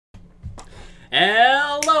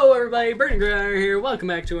Hello everybody, Burning Ground here. Welcome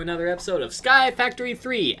back to another episode of Sky Factory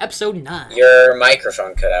 3, Episode 9. Your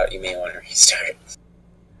microphone cut out. You may want to restart.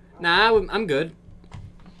 Nah, I'm good.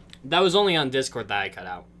 That was only on Discord that I cut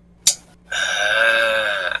out.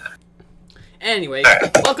 Anyway,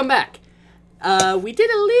 welcome back. We did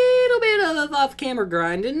a little bit of off-camera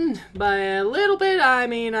grinding. By a little bit, I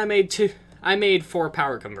mean I made 4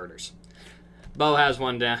 power converters. Bo has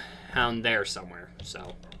one down there somewhere,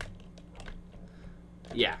 so...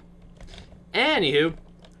 yeah. Anywho,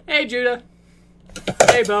 hey Judah.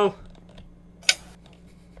 Hey Bo.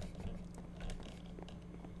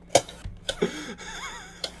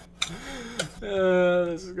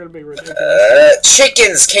 This is gonna be ridiculous.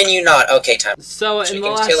 Chickens, can you not? Okay, time. So in the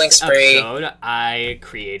last episode, I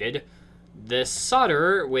created this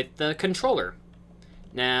solderer with the controller.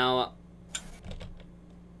 Now,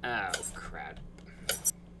 oh crap.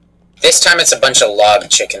 This time it's a bunch of log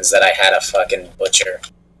chickens that I had to fucking butcher.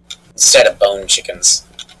 Instead of bone chickens.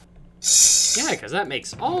 Yeah, because that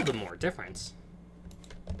makes all the more difference.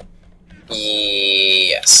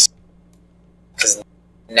 Yes. Because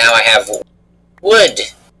now I have wood.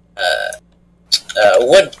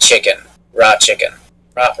 Wood chicken. Raw chicken.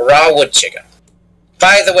 Raw wood chicken.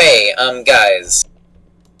 By the way, guys,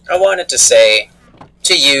 I wanted to say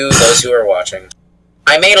to you, those who are watching,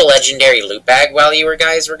 I made a legendary loot bag while you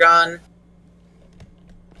guys were gone,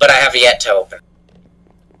 but I have yet to open.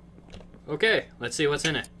 Okay, let's see what's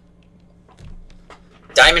in it.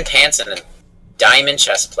 Diamond pants and a diamond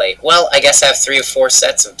chest plate. Well, I guess I have 3 or 4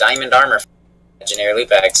 sets of diamond armor for legendary loot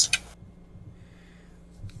bags.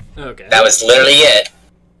 Okay. That was literally it.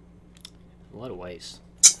 What a waste.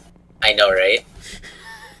 I know, right?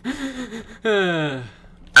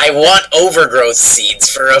 I want overgrowth seeds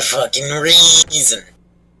for a fucking reason.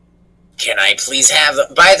 Can I please have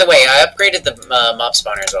them? By the way, I upgraded the mob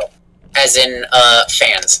spawner as well. As in,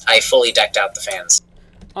 fans. I fully decked out the fans.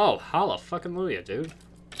 Oh, hallelujah, dude.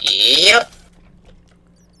 Yep.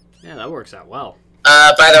 Yeah, that works out well.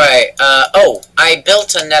 By the way, oh, I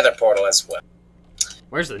built a nether portal as well.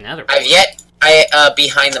 Where's the nether portal?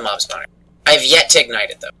 Behind the mob spawner. I've yet to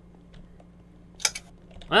ignite it, though.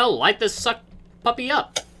 Well, light this suck puppy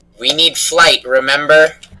up. We need flight,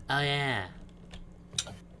 remember? Oh, yeah.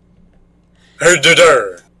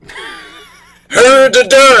 Her-da-dur!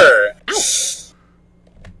 Her-da-dur!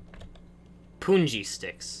 Punji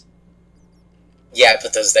sticks. Yeah, I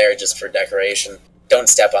put those there just for decoration. Don't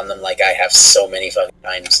step on them like I have so many fucking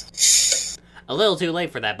times. A little too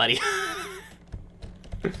late for that, buddy.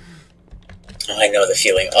 Oh, I know the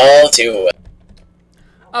feeling all too well.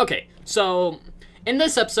 Okay, so in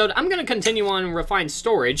this episode, I'm going to continue on refined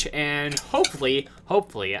storage, and hopefully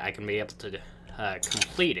I can be able to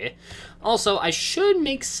complete it. Also, I should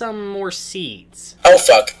make some more seeds. Oh,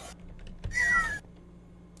 fuck.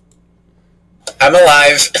 I'm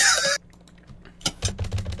alive.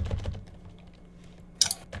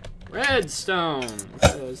 Redstone.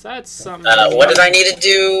 Is that something? What did I need to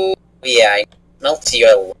do? Yeah, I melt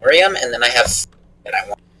yellorium, and then I have that I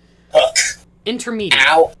want. Hook. Intermediate.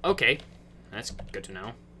 Ow. Okay, that's good to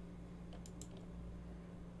know.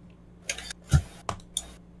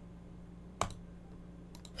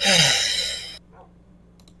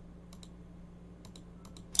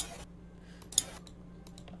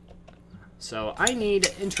 So I need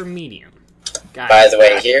intermedium. Got By it. the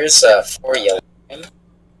way, here's 4 yellorium.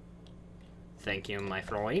 Thank you, my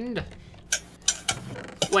friend.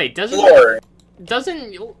 Wait, doesn't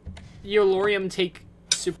yellorium take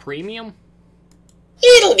supremium?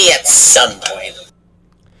 It'll be at some point.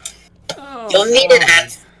 Oh, You'll need it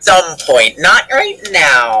at some point, not right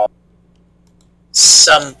now.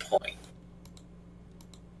 Some point.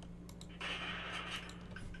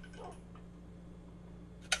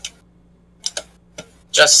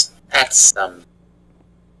 Just at some.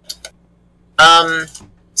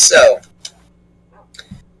 So.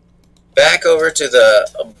 Back over to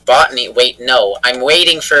the botany. Wait, no. I'm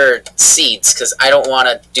waiting for seeds, because I don't want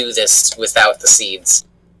to do this without the seeds.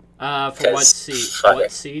 For what seeds?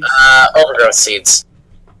 What seeds? Overgrowth seeds.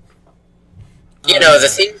 You know, the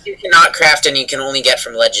things you cannot craft and you can only get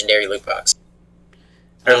from legendary loot box.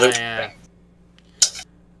 Or loot. Yeah.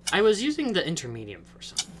 I was using the intermedium for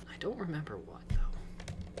something. I don't remember what, though.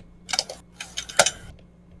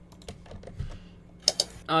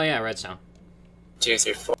 Oh, yeah, redstone. 2,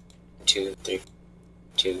 3, 4. 2, 3,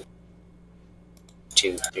 2,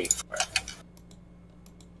 2, 3, 4.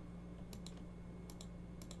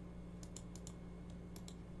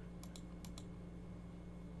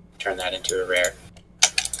 Turn that into a rare.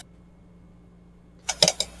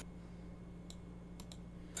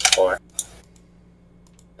 4.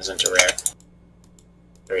 Isn't a rare.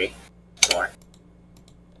 3 more.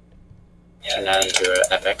 Turn that into an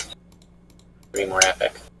epic. 3 more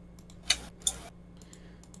epic.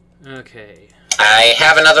 Okay. I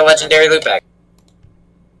have another legendary loot bag.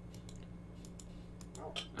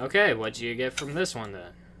 Okay, what'd you get from this one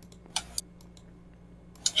then?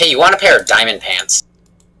 Hey, you want a pair of diamond pants?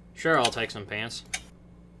 Sure, I'll take some pants.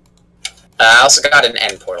 I also got an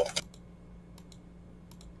end portal.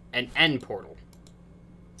 An end portal.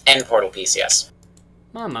 End portal piece, yes.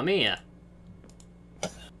 Mamma mia.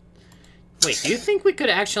 Wait, do you think we could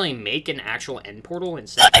actually make an actual end portal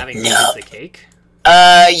instead of having to use the cake?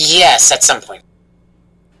 Yes, at some point.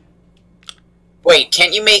 Wait,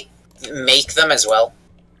 can't you make them as well?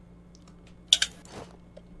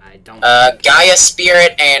 I don't... Gaia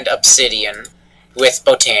Spirit and Obsidian with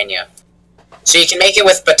Botania. So you can make it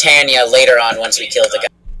with Botania later on once we kill the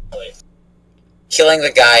Gaia. Killing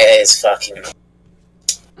the Gaia is fucking...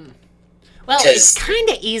 Well, it's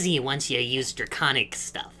kinda easy once you use draconic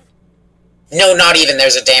stuff. No, not even.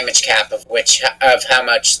 There's a damage cap of how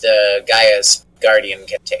much the Gaia's Guardian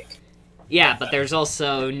can take. Yeah, but there's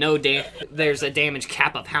also there's a damage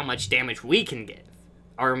cap of how much damage we can get.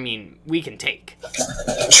 Or, I mean, we can take.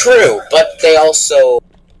 True, but they also...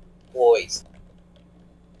 Poison.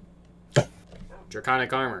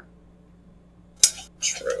 Draconic armor.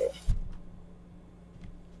 True.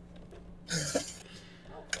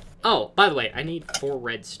 Oh, by the way, I need 4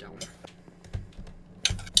 redstone.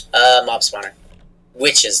 Mob spawner.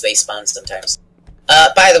 Witches, they spawn sometimes.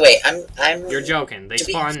 By the way, I'm... You're joking. They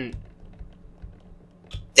spawn...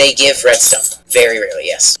 They give redstone. Very rarely,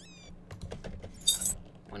 yes.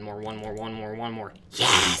 One more.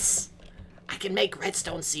 Yes! I can make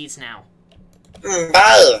redstone seeds now.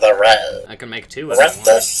 By the way... I can make 2 of what them.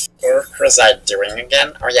 the fuck was I doing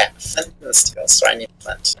again? Oh yeah, flint and steel, so I need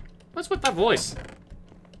flint. What's with that voice?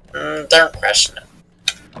 Don't question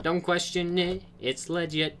it. Don't question it. It's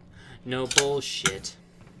legit. No bullshit.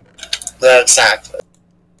 Exactly.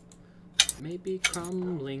 Maybe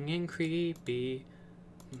crumbling and creepy,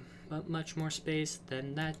 but much more space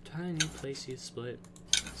than that tiny place you split.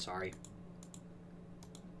 Sorry.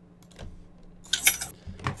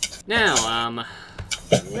 Now,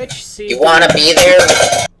 which seed... You wanna be there?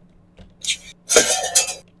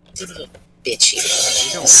 Bitchy.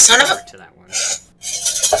 You don't Son have of to that one.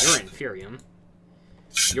 You're Inferium.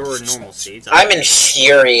 Your normal seeds. I'm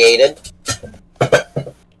infuriated.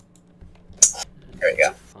 There we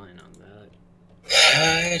go. Fine on that.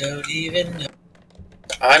 I don't even know.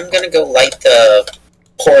 I'm gonna go light the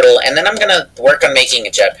portal, and then I'm gonna work on making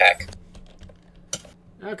a jetpack.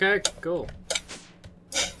 Okay, cool.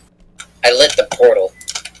 I lit the portal.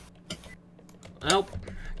 Well,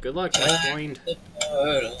 good luck, checkpoint.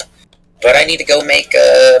 But I need to go make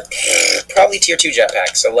probably tier 2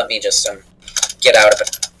 jetpack, so let me just get out of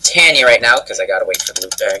Tanya right now, because I gotta wait for the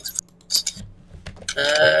loot bags.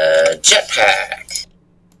 Jetpack.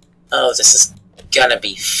 Oh, this is gonna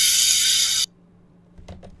be...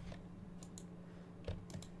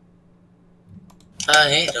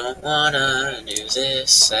 I don't wanna do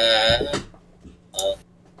this at all.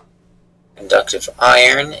 Conductive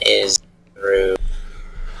iron is through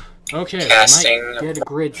Okay, casting... I might get a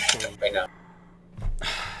grid stone. Wait, no.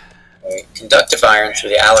 Wait, conductive iron through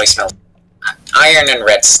the alloy smelt. Iron and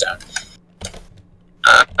redstone.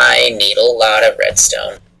 I need a lot of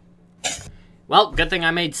redstone. Well, good thing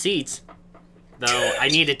I made seeds. Though, I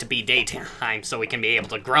need it to be daytime so we can be able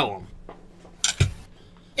to grow them.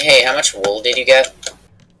 Hey, how much wool did you get?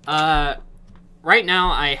 Right now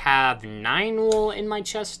I have 9 wool in my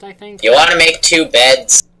chest, I think. You want to make 2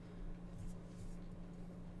 beds?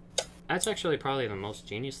 That's actually probably the most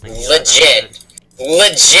genius thing. Legit.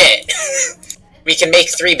 Legit. We can make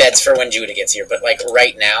 3 beds for when Judah gets here, but, like,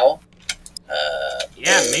 right now...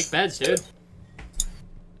 yeah, make beds, dude.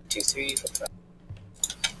 2, 3, 4, 5.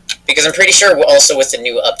 Because I'm pretty sure also with the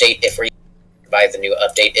new update, if we buy the new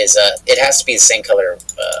update, is, it has to be the same color,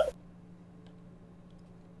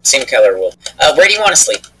 wool. Where do you want to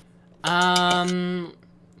sleep?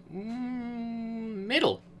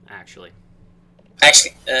 Middle, actually.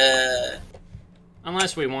 Actually,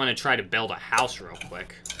 Unless we want to try to build a house real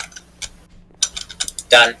quick.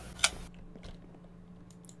 Done.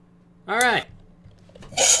 Alright.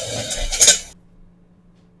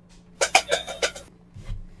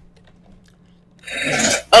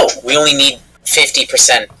 Oh, we only need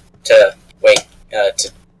 50% to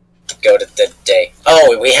to go to the day.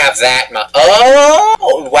 Oh, we have that mod.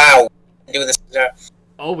 Oh, wow. Doing this.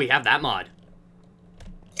 Oh, we have that mod.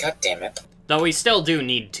 God damn it. Though we still do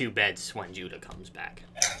need 2 beds when Judah comes back.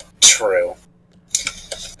 True.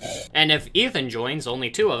 And if Ethan joins, only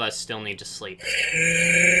 2 of us still need to sleep.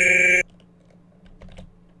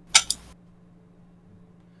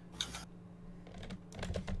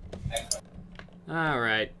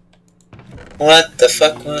 Alright. What the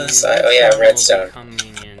fuck was I? Oh yeah, redstone. Coming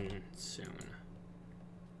in soon.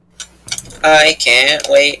 I can't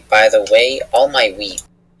wait. By the way, all my wheat.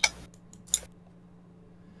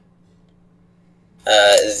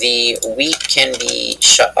 The wheat can be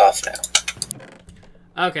shut off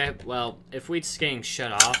now. Okay, well, if wheat's getting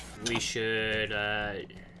shut off, we should,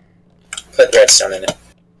 Put redstone in it.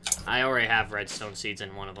 I already have redstone seeds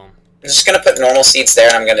in one of them. I'm just gonna put normal seeds there,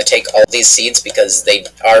 and I'm gonna take all these seeds because they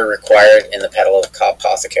are required in the Petal of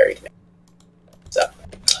Apothecary. So,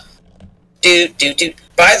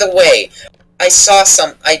 By the way, I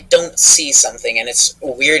don't see something, and it's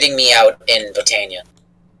weirding me out in Botania.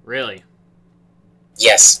 Really?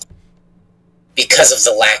 Yes. Because of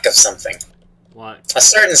the lack of something. What? A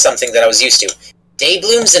certain something that I was used to. Day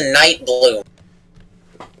blooms and night bloom.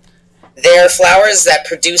 They're flowers that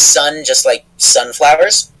produce sun just like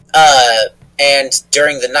sunflowers. And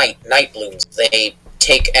during the night blooms, they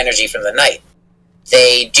take energy from the night.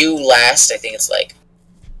 They do last, I think it's like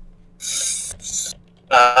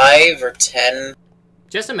 5 or 10.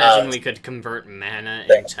 Just imagine we could convert mana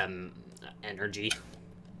into energy.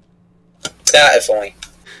 If only.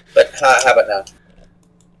 But how about now?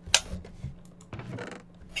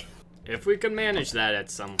 If we could manage that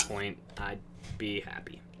at some point, I'd be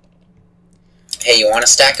happy. Hey, you want a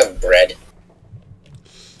stack of bread?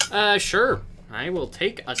 Sure. I will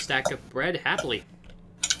take a stack of bread happily.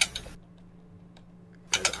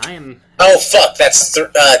 Because I am... Oh, fuck, that's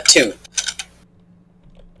 2.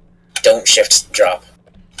 Don't shift drop.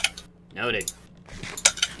 Noted.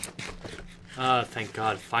 Oh, thank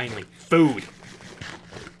God, finally. Food!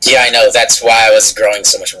 Yeah, I know, that's why I was growing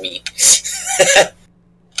so much wheat.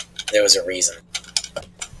 There was a reason.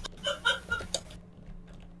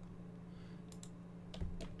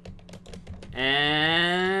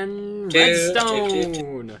 And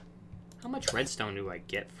redstone! How much redstone do I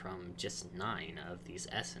get from just 9 of these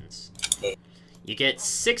essence? You get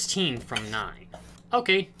 16 from 9.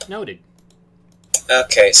 Okay, noted.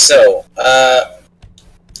 Okay, so,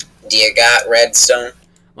 do you got redstone?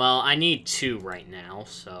 Well, I need 2 right now,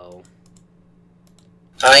 so...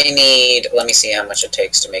 I need, let me see how much it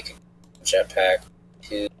takes to make a jetpack.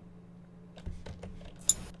 2.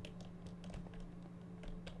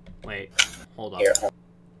 Wait, hold on. Here, hold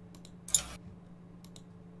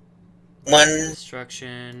on. 1,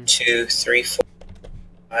 Construction. 2, 3, 4,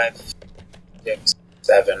 5, 6,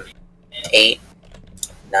 7, 8,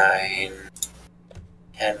 9,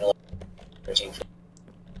 10, 11, 13, 14,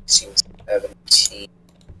 16, 17,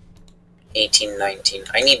 18, 19.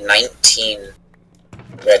 I need 19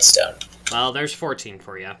 redstone. Well, there's 14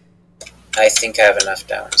 for you. I think I have enough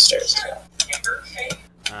downstairs as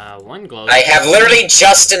well. 1 glow. I have literally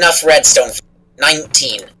just enough redstone.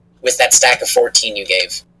 19 with that stack of 14 you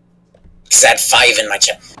gave. Because I had 5 in my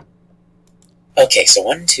chest. Okay, so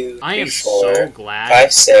 1, 2, 3, 4, so glad.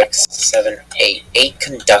 5, 6, 7, 8. 8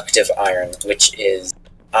 conductive iron, which is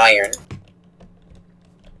iron.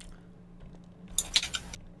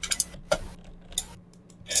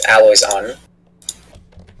 It's alloys on.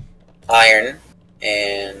 Iron.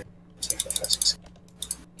 And 2, 4, 5, 6,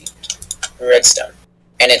 8. Redstone.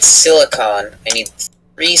 And it's silicon. I need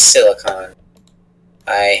 3 silicon.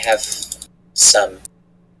 I have some.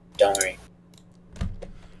 Don't worry.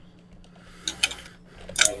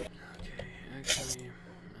 Okay, actually,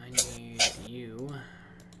 I need you.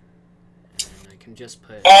 And I can just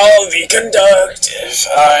put... All the conductive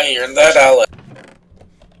iron that I'll...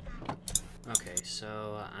 Okay,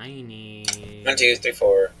 so I need... 1, 2, 3,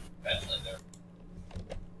 4,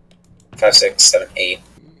 5, 6, 7, 8.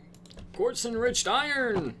 Quartz enriched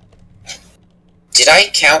iron! Did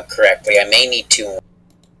I count correctly? I may need 2 more.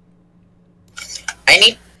 I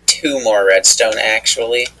need 2 more redstone,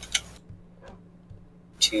 actually.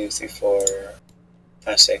 2, 3, 4,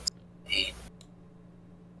 5, 6, 8,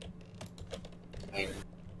 9,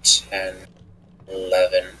 10,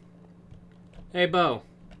 11. Hey, Bo.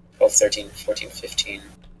 12, 13, 14, 15,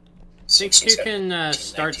 16, Think you 17, can 18,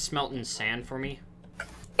 start 19. smelting sand for me?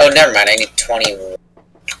 Oh, never mind. I need 20 more.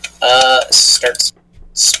 Start...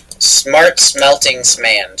 Smart smelting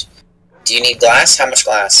smand. Do you need glass? How much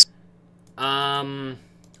glass?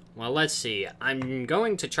 Well, let's see. I'm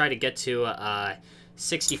going to try to get to,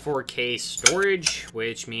 64k storage,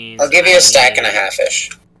 which means... I'll give you a stack and a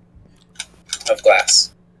half-ish of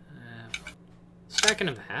glass. Stack and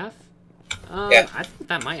a half? Yeah. I think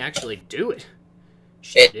that might actually do it.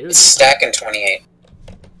 Should do It's stack and 28.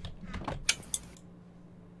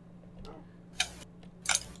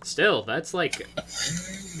 Still, that's like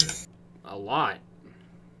a lot.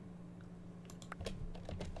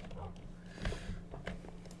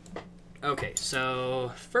 Okay,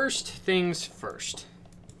 so first things first.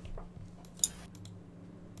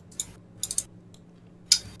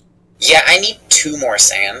 Yeah, I need 2 more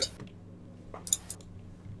sand.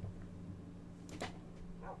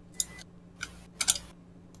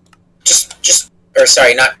 Or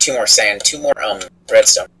sorry, not 2 more sand, 2 more,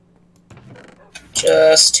 redstone.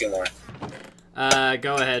 Just 2 more.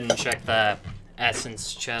 Go ahead and check the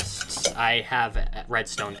essence chests. I have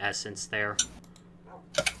redstone essence there.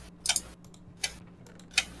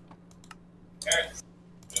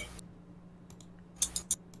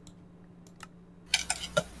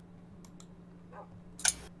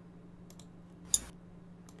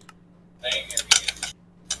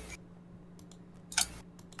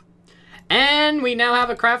 And we now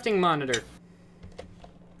have a crafting monitor.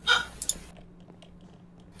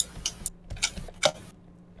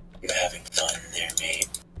 You're having fun there, mate.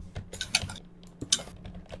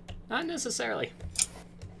 Not necessarily.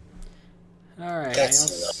 Alright.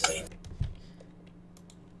 That's lovely.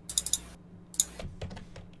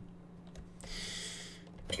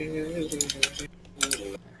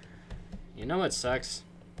 You know what sucks?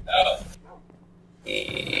 Oh.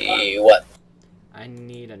 What? I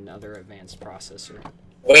need another advanced processor.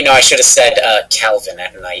 Wait, no, I should have said Calvin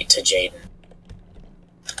at night to Jaden.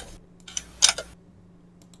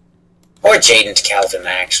 Or Jaden to Calvin,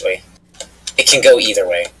 actually. It can go either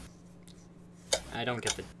way. I don't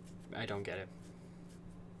get it.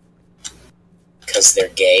 Because they're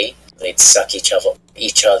gay, they'd suck each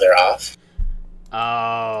other off.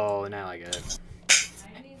 Oh, now I get it.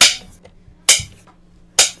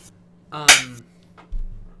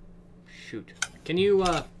 Shoot. Can you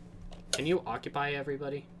occupy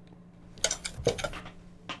everybody?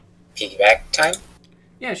 Piggyback time?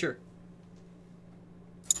 Yeah, sure.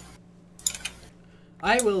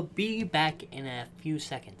 I will be back in a few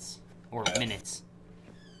seconds. Or minutes.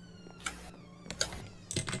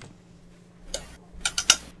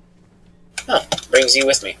 Oh, brings you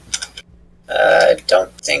with me. I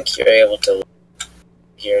don't think you're able to look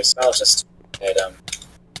here, so I'll just hit,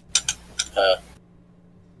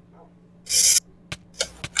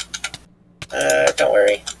 don't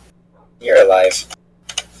worry. You're alive.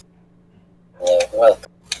 Hello,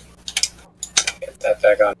 welcome. Get that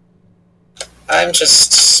back on. I'm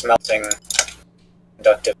just smelting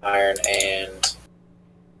conductive iron and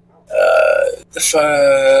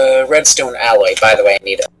the redstone alloy. By the way, I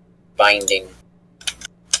need a binding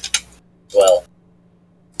as well.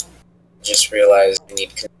 Just realized I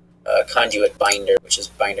need conduit binder, which is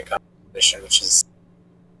binder composition, which is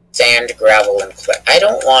sand, gravel, and clay. I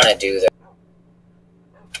don't want to do that.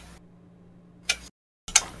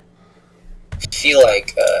 I feel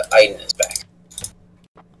like Aiden is back.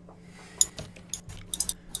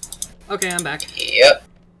 Okay, I'm back. Yep.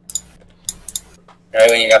 Right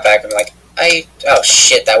when you got back, I'm like, oh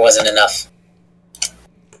shit, that wasn't enough.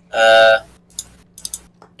 There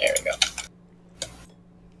we go.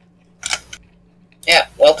 Yeah,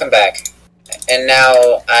 welcome back. And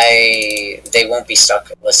now they won't be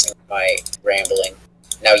stuck listening to my rambling.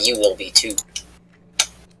 Now you will be too.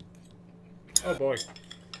 Oh boy.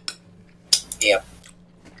 Yep.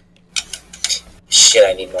 Shit,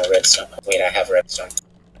 I need more redstone. Wait, I have redstone.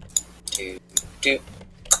 Do. Do.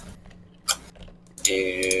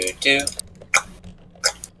 Do.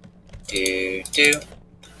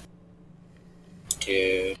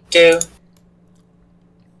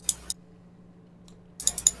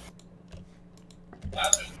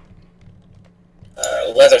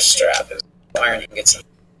 Leather strap is iron ingots.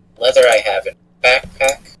 Leather I have in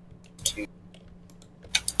backpack. Two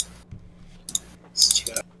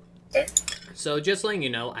there. So just letting you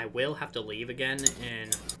know, I will have to leave again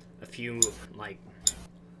in a few, like,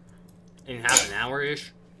 in half an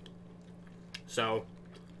hour-ish. So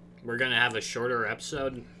we're gonna have a shorter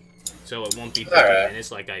episode, so it won't be 50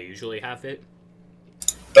 minutes like I usually have it.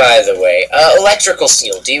 By the way, electrical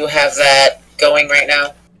steel, do you have that going right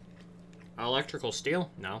now? Electrical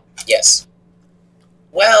steel? No. Yes.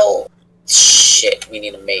 Well, shit, we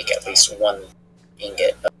need to make at least one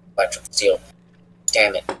ingot of electrical steel.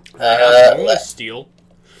 Damn it. Steel.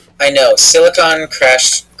 I know, silicon,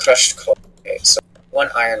 crushed coal. Okay, so 1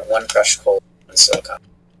 iron, 1 crushed coal, 1 silicon.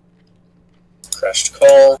 Crushed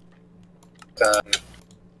coal, iron.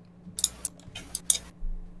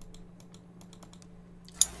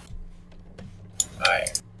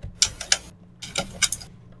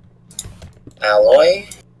 Alloy,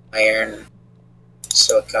 iron,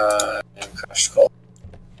 silicon, and crushed coal.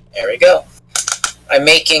 There we go. I'm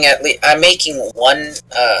making one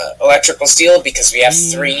electrical steel because we have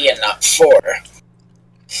 3 and not 4.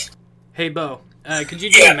 Hey, Bo, could you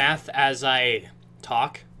do the math as I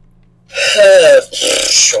talk?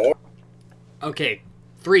 Sure. Okay,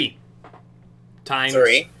 3 times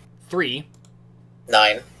 3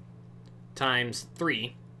 9 times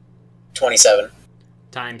 3 27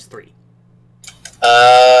 times 3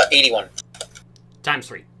 81 times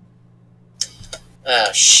 3.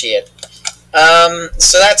 Ah, shit.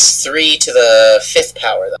 So that's 3 to the 5th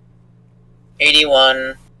power, then.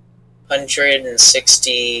 81,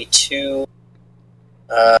 162,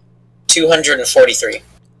 243.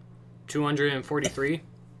 243?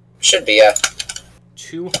 Should be, yeah.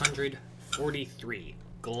 243.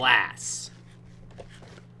 Glass.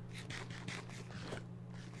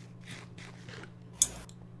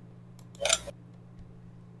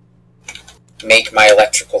 Make my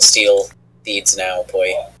electrical steel beads now,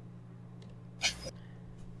 boy.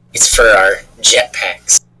 It's for our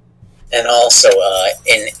jetpacks. And also,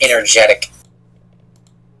 an energetic,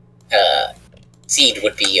 seed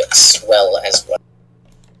would be swell as well.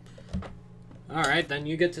 Alright, then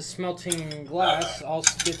you get to smelting glass. I'll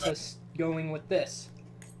get us going with this.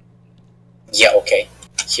 Yeah, okay.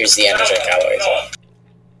 Here's the energetic alloy as well.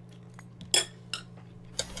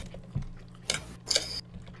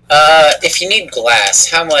 If you need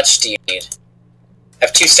glass, how much do you need? I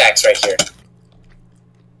have 2 stacks right here.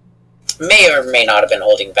 May or may not have been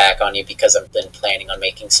holding back on you because I've been planning on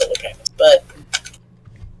making solar panels, but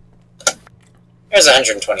there's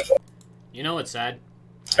 124. You know what's sad?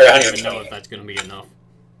 Or I don't even 120. know if that's going to be enough.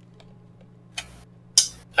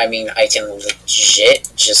 I mean, I can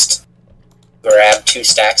legit just grab 2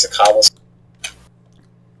 stacks of cobblestone.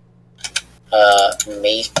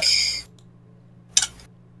 Make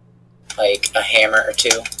like a hammer or 2.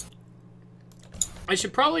 I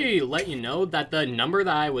should probably let you know that the number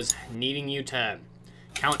that I was needing you to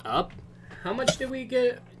count up, how much did we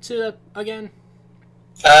get to again?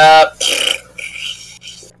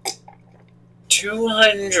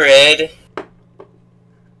 200.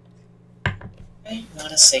 I want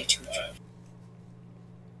to say 200.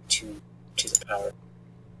 2 to the power.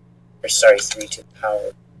 Or sorry, 3 to the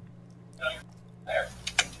power.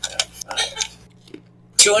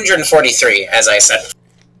 243, as I said.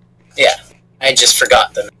 Yeah, I just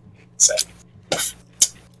forgot them. So.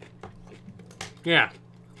 Yeah,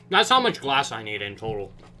 that's how much glass I need in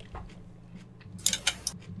total.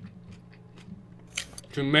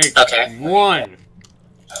 To make one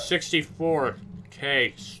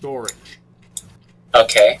 64K storage.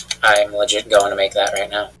 Okay, I'm legit going to make that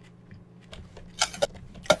right now.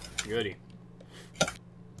 Goody.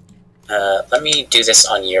 Let me do this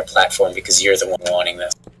on your platform because you're the one wanting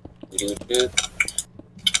this.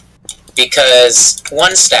 Because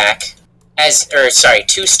 2 stacks, as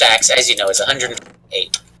you know, is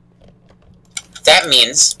 108. That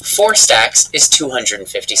means 4 stacks is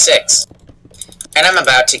 256. And I'm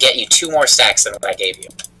about to get you 2 more stacks than what I gave you.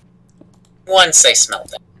 Once I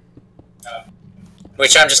smelt them.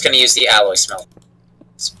 Which I'm just going to use the alloy smelt.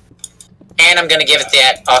 And I'm going to give it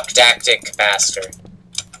that octactic capacitor.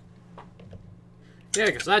 Yeah,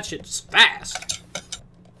 because that shit's fast.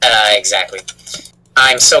 Exactly.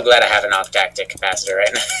 I'm so glad I have an octactic capacitor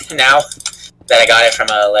right now that I got it from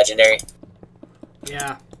a legendary.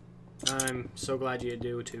 Yeah, I'm so glad you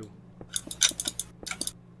do too.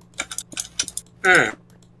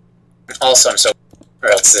 Also, I'm so...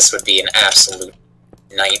 or else this would be an absolute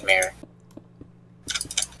nightmare.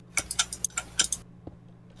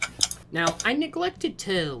 Now, I neglected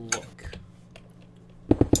to look.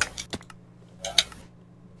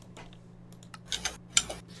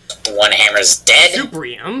 One hammer's dead.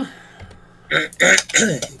 Suprium.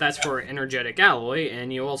 That's for energetic alloy,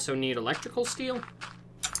 and you also need electrical steel.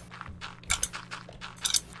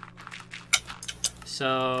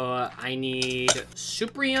 So I need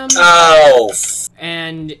suprium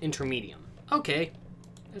and intermedium. Okay,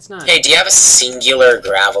 that's not. Hey, do you have a singular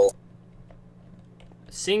gravel?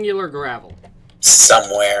 Singular gravel.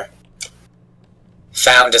 Somewhere.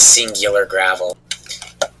 Found a singular gravel.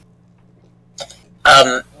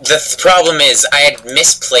 The problem is, I had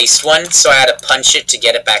misplaced one, so I had to punch it to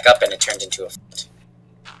get it back up, and it turned into a flint.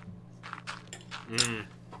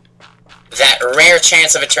 That rare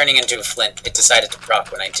chance of it turning into a flint, it decided to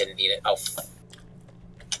proc when I didn't need it. Oh.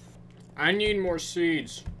 I need more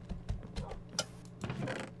seeds.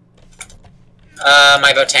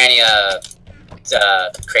 My Botania,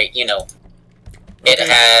 crate, you know. It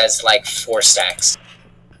has, like, 4 stacks.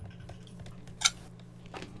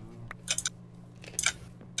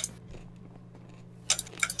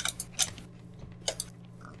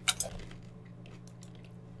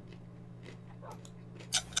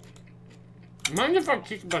 Mind if I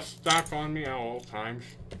keep a stack on me at all times?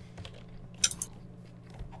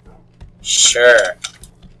 Sure.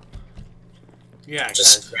 Yeah,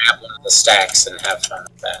 just grab one of the stacks and have fun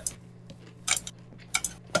with that.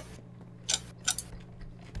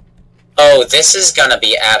 Oh, this is gonna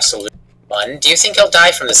be absolute fun. Do you think I'll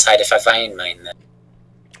die from this height if I find mine then?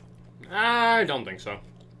 I don't think so.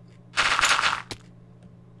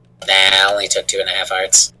 Nah, I only took 2.5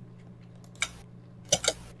 hearts.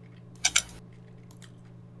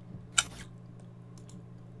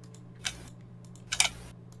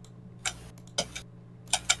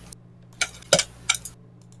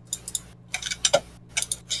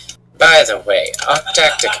 By the way,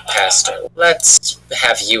 octactic capacitor, let's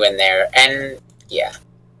have you in there, and yeah.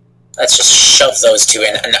 Let's just shove those two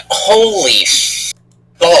in, and holy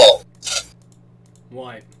ball!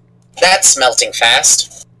 What? That's melting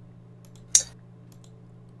fast.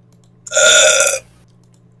 Oh,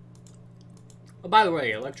 by the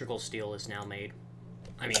way, electrical steel is now made.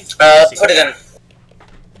 I mean, put it in.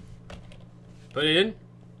 Put it in?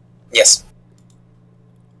 Yes.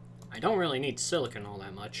 I don't really need silicon all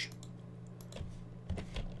that much.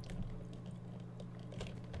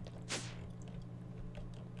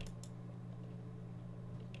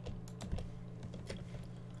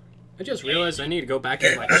 I just realized I need to go back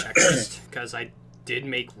into my checklist, because I did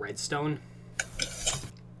make redstone.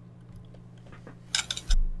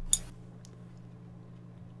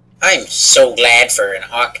 I'm so glad for an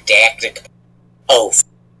octactic. Oh.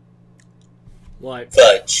 What?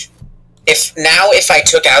 Fudge. If I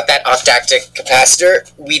took out that octactic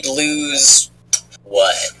capacitor, we'd lose,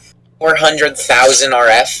 what, 400,000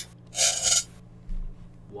 RF?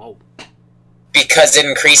 Whoa. Because it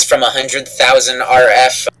increased from 100,000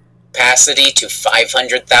 RF capacity to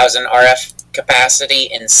 500,000 RF capacity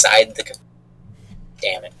inside the...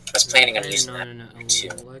 Damn it. I was planning on using that too.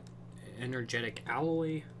 Energetic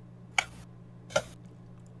alloy.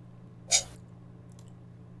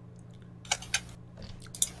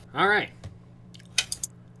 Alright.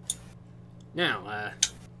 Now,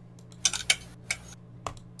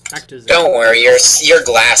 back to the... Don't worry, your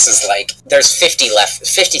glass is like... There's 53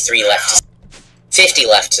 left. 50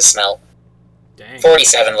 left to smelt. Dang.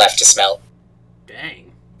 47 left to smelt.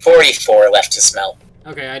 Dang. 44 left to smelt.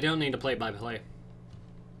 Okay, I don't need to play by play.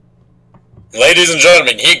 Ladies and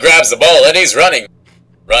gentlemen, he grabs the ball and he's running.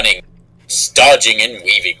 Running. Dodging and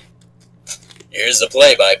weaving. Here's the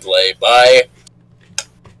play-by-play by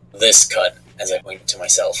this cut, as I point to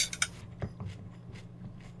myself.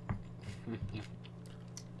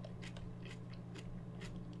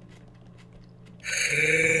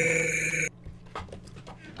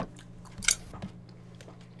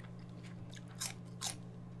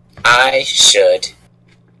 I should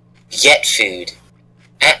get food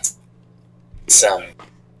at some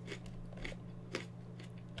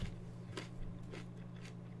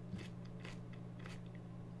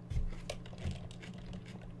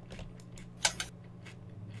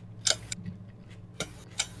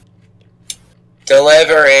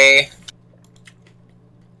delivery.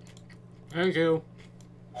 Thank you.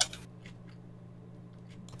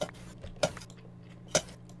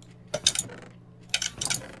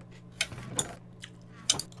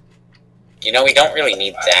 You know, we don't really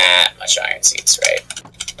need that much iron seeds, right?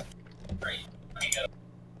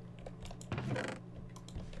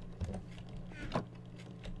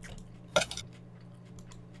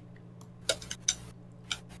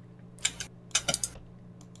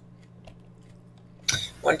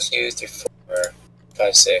 One, 2, 3, 4,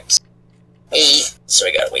 5, 6, 8. So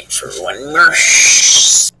I gotta wait for one more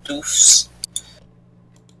spoofs.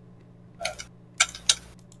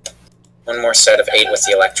 One more set of 8 with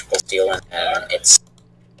the electrical steel, and it's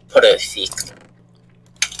perfect.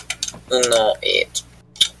 1, 8.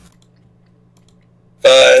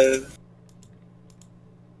 5,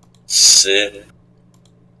 6,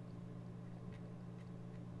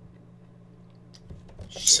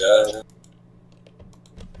 7,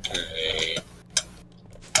 8.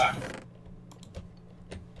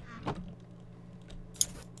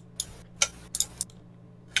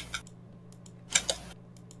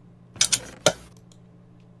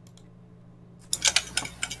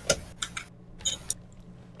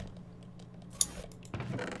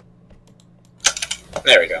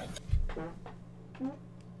 There we go.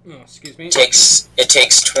 Oh, excuse me. It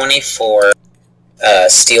takes 24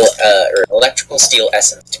 steel or electrical steel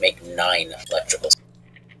essence to make 9 electrical.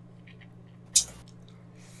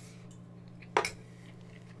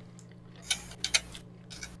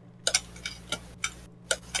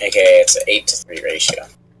 Okay, it's an 8-to-3 ratio.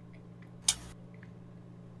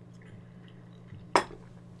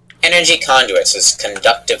 Energy conduits is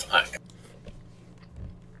conductive iron.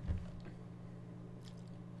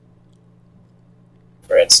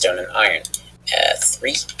 stone, and iron.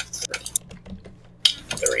 3, 3,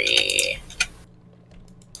 3.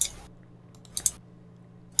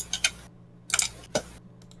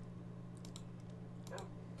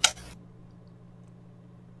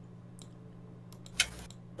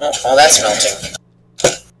 Oh, that's melting.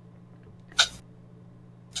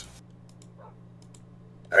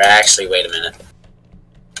 Or actually, wait a minute.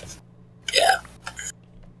 Yeah.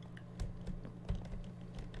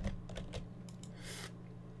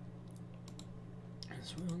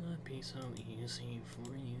 This will not be so easy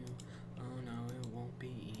for you. Oh no, it won't be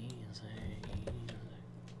easy.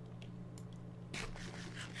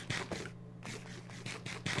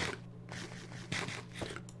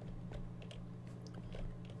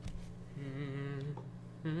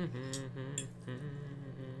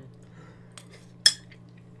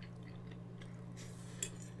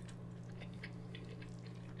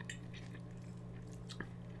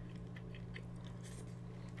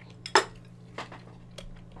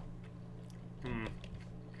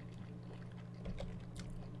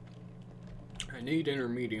 I need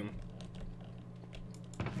intermedium.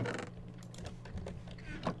 I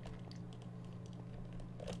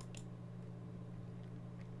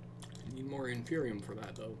need more inferium for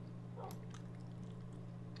that, though.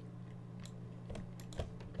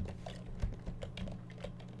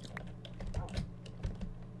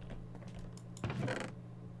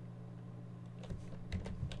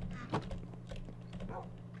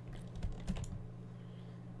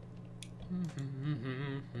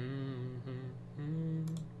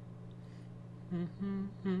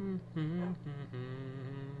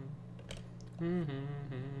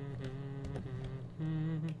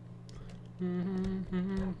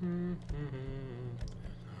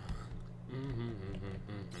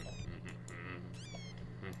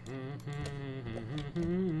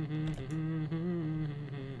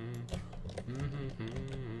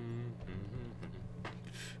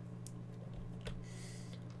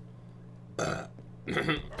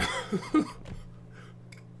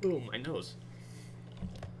 Oh, my nose.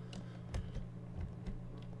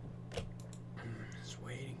 Just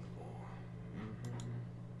waiting for...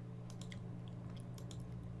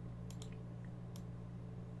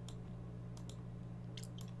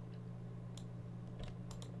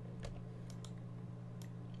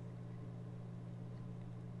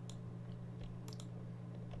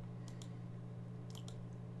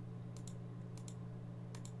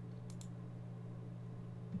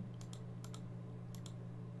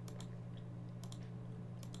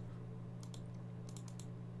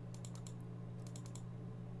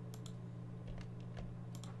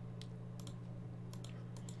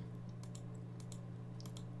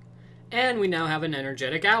 And we now have an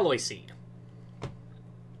energetic alloy seed.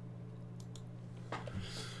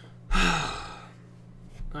 Oh,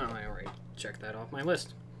 I already checked that off my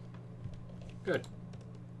list. Good.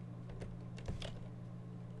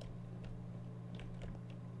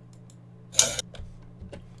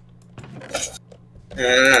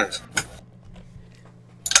 Mm.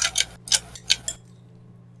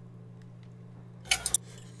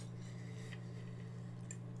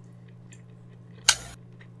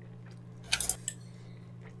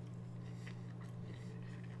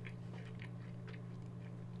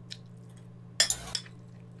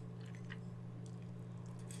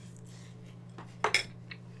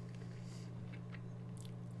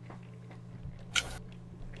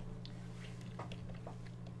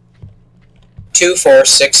 2, 4,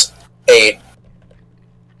 6, 8,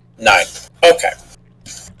 9. Okay.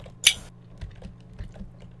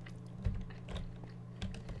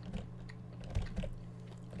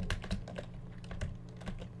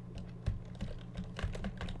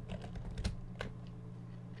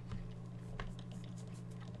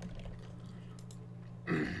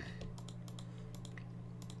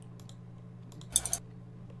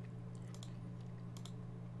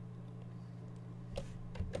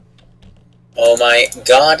 Oh my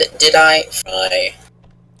god, did I fry?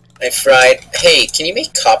 I fried. Hey, can you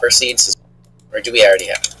make copper seeds? Or do we already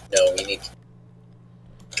have? No, we need.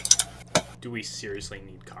 Do we seriously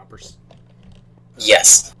need coppers?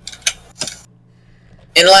 Yes.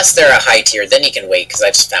 Unless they're a high tier, then you can wait, because I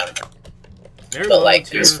just found them. They're but like,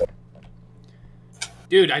 tier.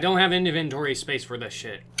 Dude, I don't have inventory space for this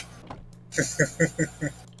shit.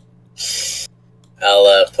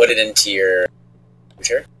 I'll put it into your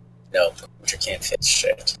computer. No, computer can't fit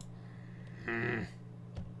shit.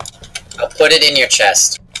 I'll put it in your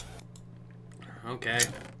chest. Okay.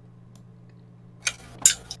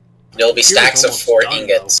 There'll be stacks of 4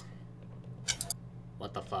 ingots. Though.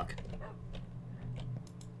 What the fuck?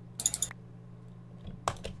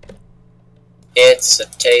 It's a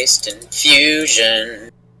taste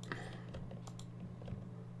infusion.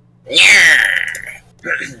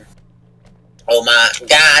 Oh my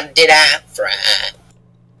god, did I fry?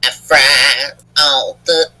 I fry all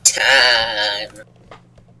the time.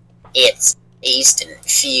 It's instant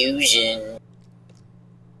fusion.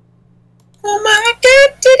 Oh my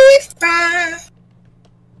god, did he fry?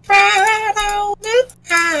 Fry all the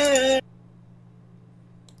time.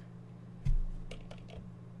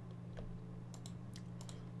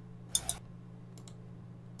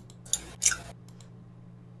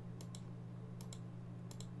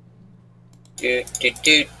 Do do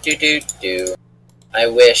do do do do. I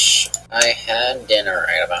wish I had dinner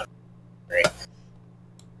right about 3.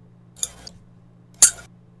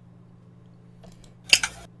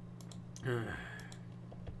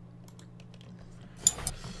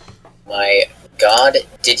 My god,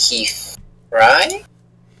 did he fry?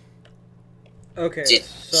 Okay, Did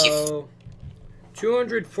so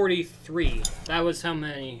 243. That was how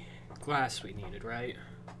many glass we needed, right?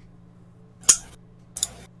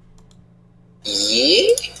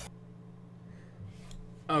 Yeah?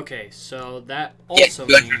 Okay, so that Yeah, also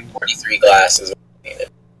means... 243 glasses needed.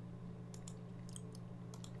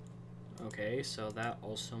 Okay, so that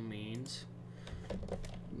also means...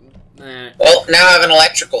 Well, now I have an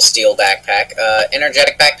electrical steel backpack.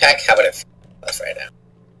 Energetic backpack, how about it right now?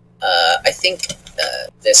 I think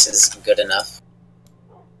this is good enough.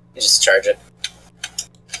 You just charge it.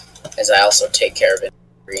 As I also take care of it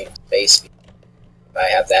in green space. I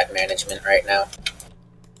have that management right now.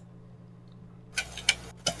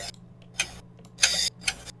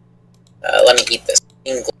 Let me eat this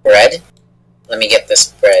bread. Let me get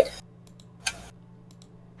this bread.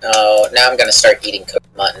 Oh, now I'm gonna start eating cooked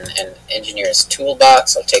mutton and engineer's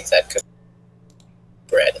toolbox. I'll take that cooked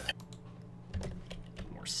bread in there.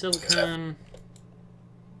 More silicon.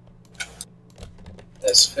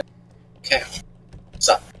 This food. Okay.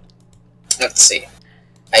 So, let's see.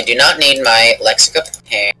 I do not need my Lexica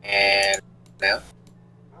pan now.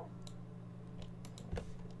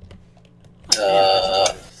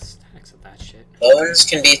 Stacks of that shit. Bones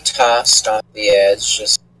can be tossed off the edge.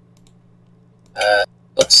 Just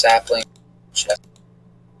oak sapling chest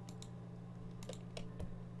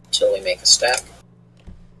until we make a stack.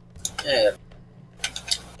 And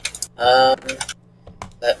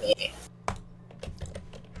let me.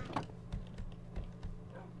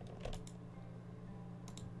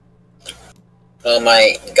 Oh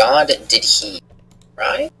my god, did he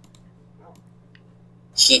fry?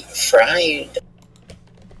 He fried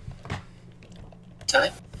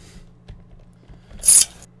time?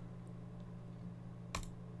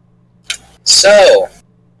 So,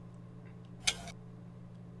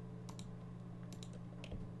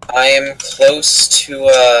 I am close to,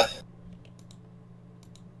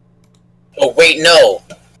 oh, wait, no!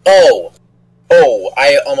 Oh! Oh,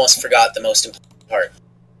 I almost forgot the most important part.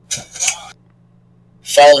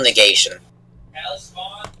 Fall negation.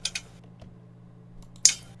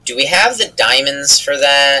 Do we have the diamonds for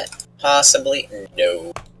that? Possibly?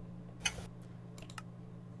 No.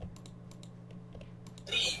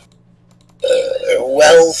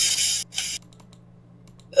 Well...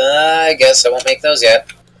 I guess I won't make those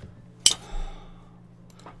yet.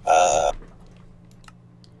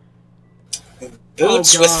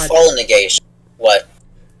 Boots with fall negation. What?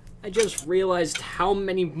 I just realized how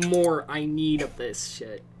many more I need of this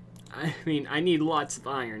shit. I mean, I need lots of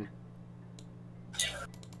iron.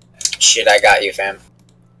 Shit, I got you, fam.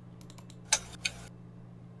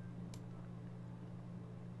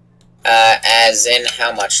 As in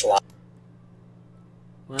how much longer?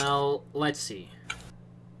 Well, let's see.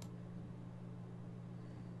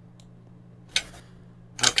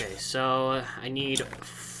 Okay, so I need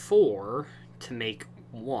 4 to make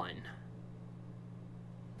 1.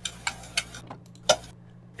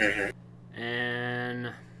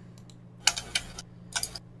 And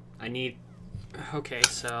I need... Okay,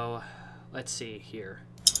 so let's see here.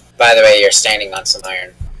 By the way, you're standing on some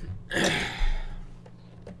iron.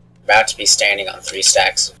 About to be standing on 3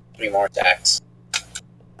 stacks. 3 more stacks.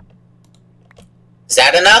 Is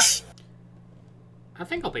that enough? I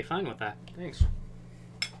think I'll be fine with that. Thanks.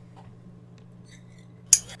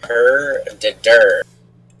 Her-de-der.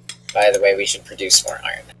 By the way, we should produce more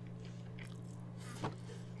iron.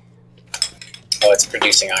 Oh, it's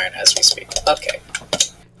producing iron as we speak. Okay.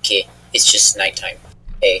 Okay, it's just nighttime.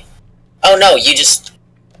 Hey. Oh no, you just...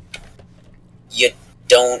 You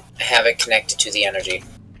don't have it connected to the energy.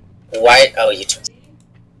 Why? Oh, you took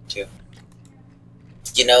too.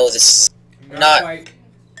 You know, this is not... Quite.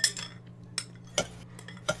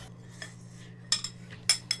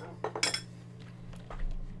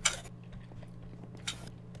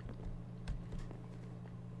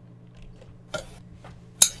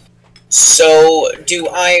 So, do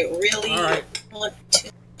I really Alright. want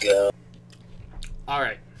to go?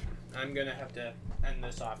 Alright. I'm gonna have to end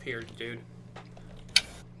this off here, dude.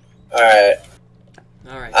 Alright.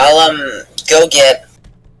 Alright. I'll, go get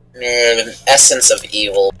Essence of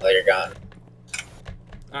Evil while you're gone.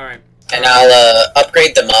 Alright. And I'll,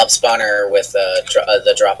 upgrade the mob spawner with,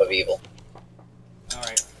 the Drop of Evil.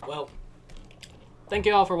 Alright. Well, thank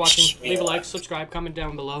you all for watching. Leave a like, subscribe, comment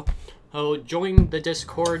down below. Oh, join the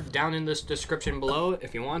Discord down in this description below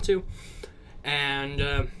if you want to.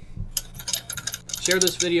 And, share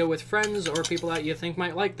this video with friends or people that you think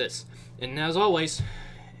might like this. And as always,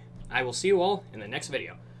 I will see you all in the next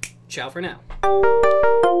video. Ciao for now.